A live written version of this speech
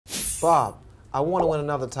Bob, I want to win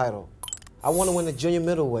another title. I want to win the junior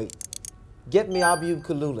middleweight. Get me Abu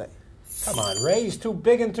Kalule. Come on, Ray. He's too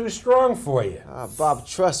big and too strong for you. Bob,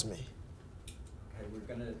 trust me. Okay,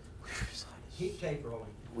 we're going to keep tape rolling.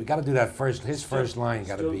 We got to do that first. His first line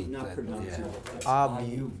got to be. Not pronounced.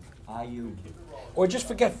 Abu. Ayu. Or just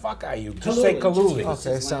forget fuck Ayu. Just say Kaluli.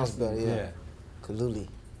 Okay, it sounds better, yeah. Kaluli.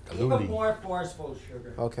 Keep it more forceful,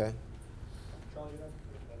 Sugar. Okay.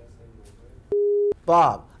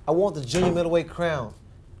 Bob, I want the junior middleweight crown.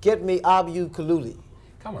 Get me Abu Kaluli.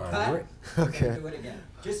 Come on, Cut. Ray. Okay. Do it again.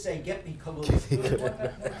 Just say, get me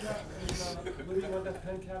Kalulu.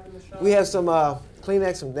 We have some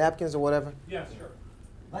Kleenex, some napkins or whatever. Yeah, sure.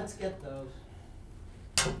 Let's get those.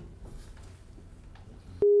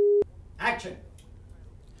 Action.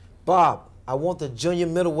 Bob, I want the junior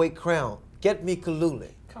middleweight crown. Get me Kalule.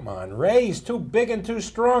 Come on, Ray. He's too big and too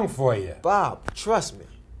strong for you. Bob, trust me.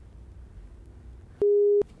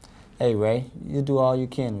 Hey, Ray, you do all you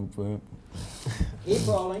can for him. Keep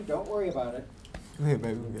rolling. Don't worry about it. Go ahead,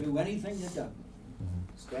 baby. Do anything you've done.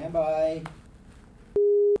 Stand by.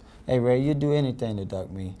 Hey, Ray, you do anything to duck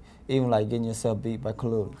me, even like getting yourself beat by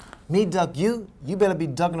Kalulu. Me duck you? You better be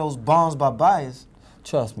ducking those bombs by bias.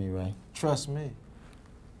 Trust me, Ray. Trust me.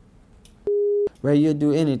 Ray, you'll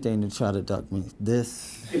do anything to try to duck me.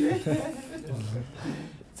 This.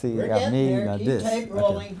 See, you We're got getting me, there. you got Keep this. tape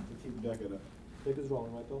rolling. Keep ducking up. Tape is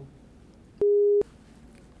rolling, right, Bill?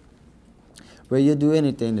 Ray, you'll do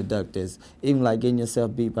anything to duck this, even like getting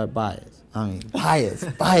yourself beat by bias. I mean, bias.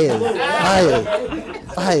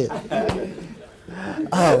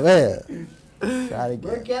 Oh, man. Try it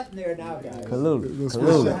We're again. getting there now, guys.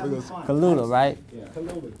 Kalulu, right? Yeah.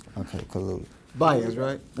 Kalulu. Okay, Kalulu. Bias,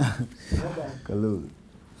 right? Kalulu.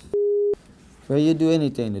 Ray, you do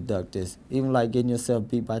anything to duck this, even like getting yourself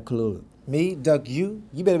beat by Kalulu. Me duck you?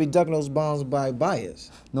 You better be ducking those bombs by bias.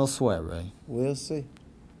 No sweat, Ray. We'll see.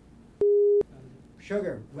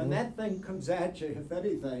 Sugar, when that thing comes at you, if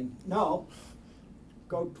anything, no,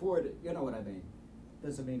 go toward it. You know what I mean.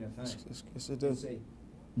 Doesn't mean a thing. Yes, it You does. see,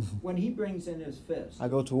 when he brings in his fist, I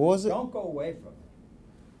go towards it? don't go away from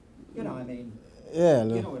it. You know, I mean, Yeah,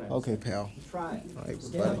 you know what I'm okay, saying. pal. Try it. All right,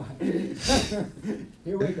 Stand by.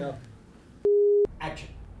 Here we go. Action.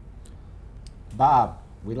 Bob,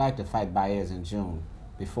 we like to fight Baez in June,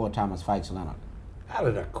 before Thomas fights Leonard. Out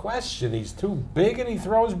of the question. He's too big and he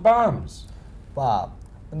throws bombs. Bob,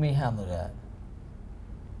 let me handle that.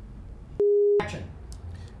 Action.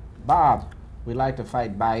 Bob, we like to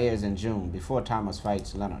fight Baez in June, before Thomas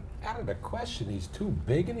fights Leonard. Out of the question. He's too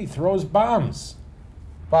big and he throws bombs.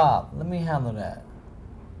 Bob, let me handle that.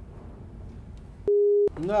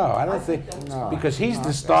 No, I don't think. No. Because he's No,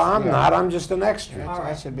 the star. I'm yeah. not. I'm just an extra.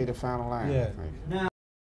 That should be the final line. Yeah. I think. Now.